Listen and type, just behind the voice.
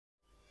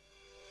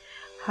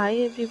Hi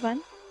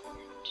everyone,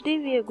 today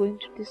we are going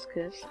to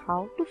discuss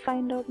how to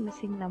find out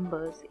missing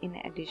numbers in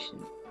addition.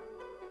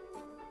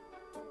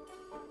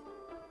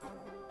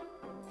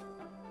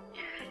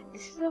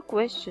 This is a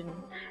question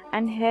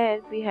and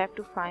here we have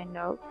to find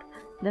out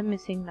the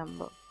missing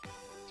number.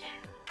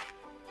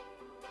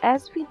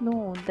 As we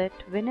know that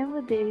whenever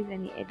there is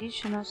any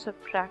addition or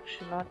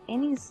subtraction or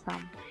any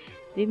sum,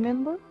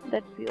 remember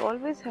that we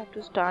always have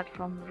to start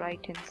from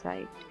right hand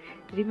side.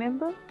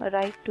 Remember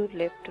right to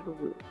left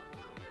rule.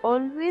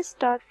 Always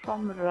start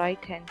from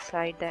right hand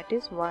side, that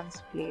is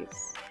ones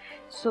place.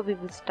 So we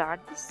will start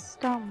the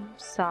sum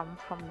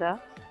from the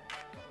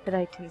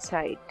right hand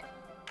side.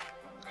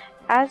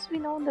 As we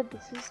know that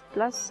this is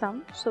plus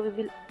sum, so we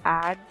will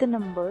add the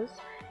numbers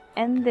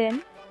and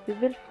then we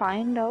will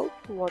find out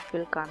what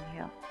will come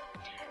here.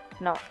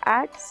 Now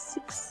add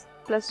 6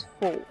 plus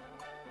 4.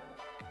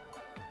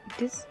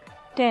 It is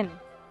 10.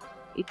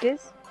 It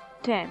is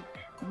 10.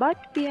 But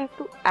we have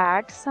to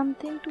add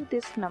something to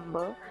this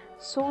number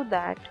so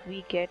that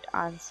we get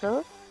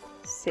answer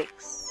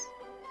 6.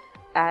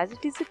 As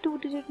it is a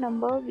 2-digit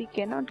number, we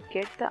cannot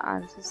get the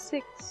answer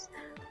 6.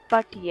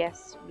 But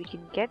yes, we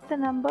can get the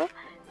number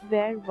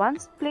where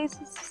ones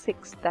place is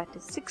 6, that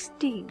is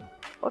 16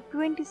 or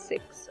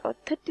 26 or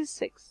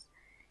 36.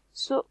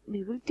 So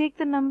we will take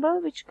the number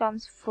which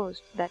comes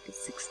first, that is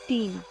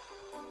 16.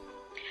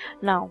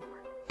 Now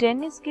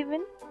 10 is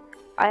given.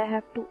 I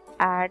have to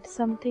add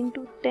something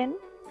to 10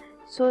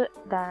 so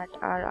that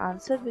our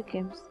answer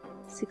becomes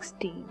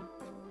 16.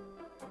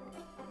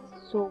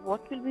 So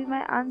what will be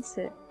my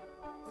answer?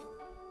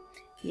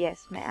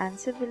 Yes, my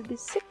answer will be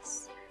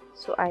 6.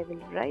 So I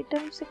will write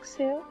down 6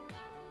 here.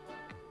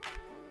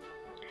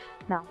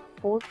 Now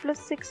 4 plus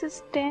 6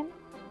 is 10.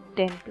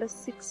 10 plus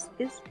 6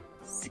 is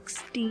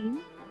 16.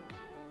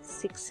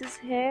 6 is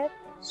here.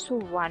 So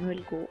 1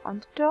 will go on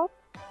the top.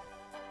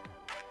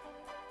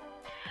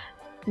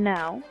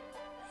 Now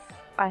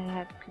I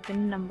have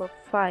given number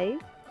 5.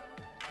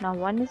 Now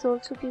 1 is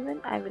also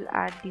given. I will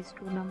add these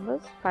two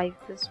numbers. 5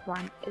 plus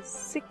 1 is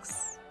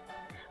 6.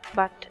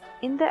 But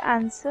in the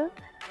answer,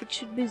 it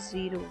should be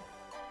 0.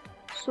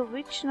 So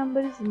which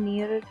number is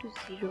nearer to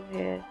 0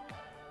 here?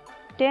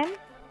 10.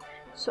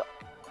 So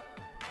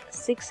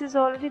 6 is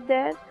already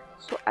there.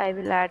 So I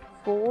will add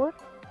 4.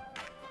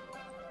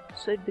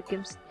 So it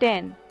becomes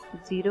 10.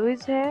 0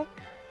 is here.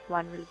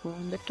 1 will go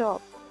on the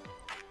top.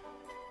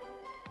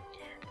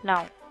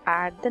 Now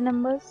add the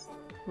numbers.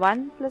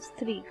 1 plus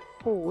 3,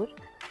 4.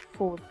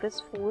 4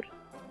 plus 4,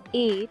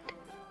 8.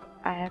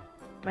 I have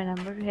my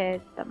number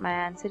here. My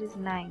answer is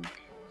 9.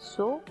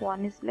 So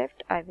 1 is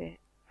left. I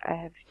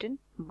have written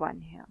 1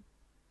 here.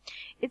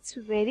 It's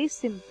very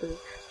simple.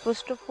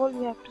 First of all,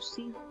 we have to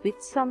see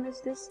which sum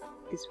is this.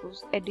 This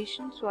was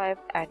addition, so I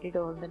have added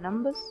all the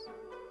numbers.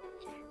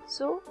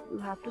 So you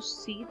have to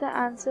see the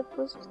answer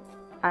first.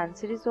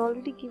 Answer is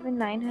already given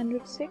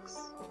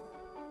 906.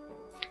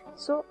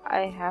 So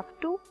I have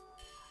to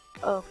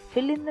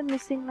fill in the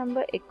missing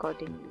number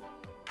accordingly.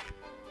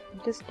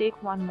 Just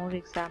take one more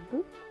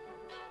example.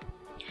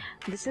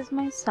 This is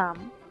my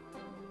sum.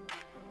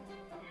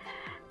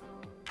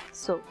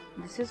 So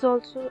this is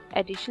also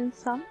addition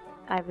sum.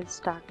 I will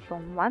start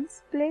from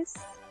ones place.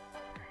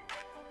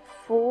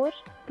 4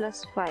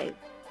 plus 5,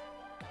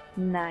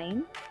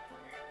 9.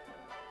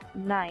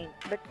 9.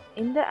 But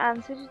in the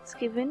answer it's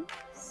given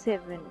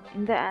 7.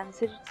 In the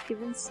answer it's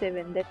given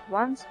 7. That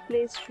ones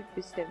place should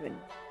be 7.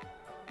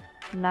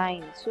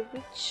 9. So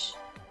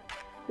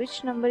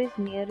which number is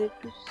nearer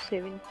to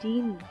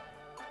 17?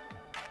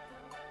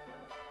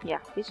 Yeah,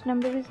 which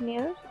number is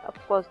nearer? Of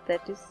course,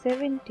 that is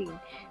 17.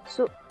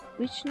 So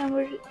which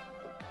number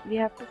we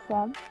have to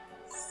form?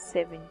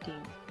 17.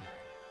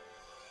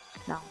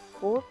 Now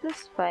 4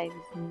 plus 5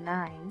 is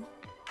 9.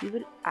 We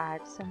will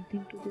add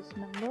something to this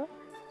number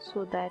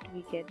so that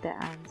we get the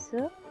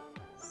answer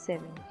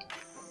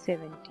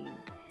 17.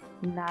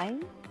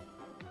 9,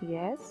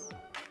 yes,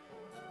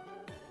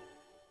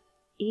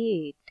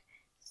 8.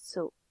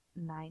 So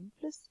 9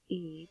 plus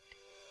 8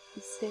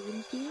 is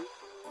 17.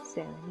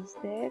 7 is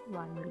there.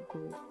 1 will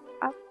go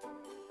up.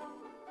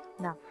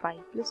 Now 5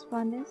 plus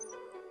 1 is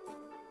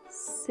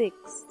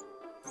 6.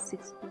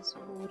 6 plus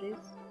 4 is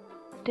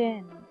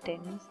 10. 10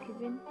 is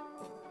given,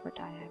 but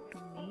I have to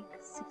make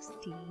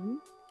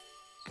 16.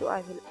 So I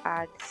will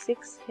add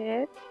 6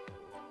 here.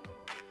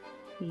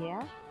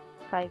 Yeah.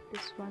 5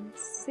 plus 1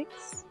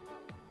 6.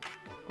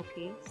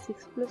 Okay.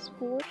 6 plus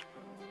 4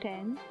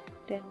 10.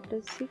 10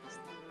 plus 6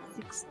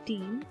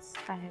 16.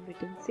 I have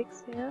written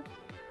 6 here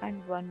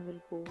and 1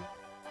 will go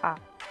up.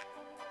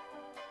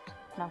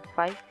 Now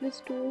 5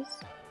 plus 2 is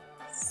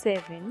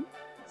 7.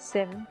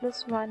 7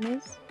 plus 1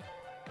 is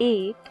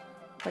 8.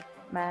 But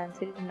my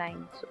answer is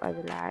 9. So I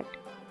will add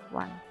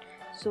 1.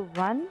 So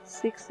 1,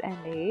 6 and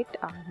 8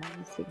 are my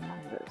missing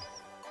numbers.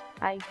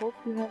 I hope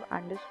you have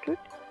understood.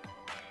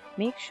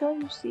 Make sure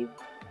you see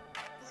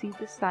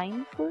the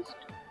sign first.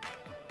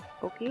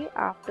 Okay,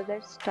 after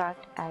that start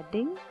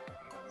adding.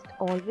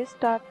 Always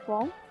start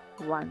from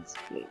ones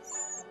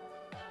place.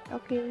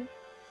 Okay,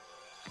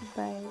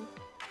 bye.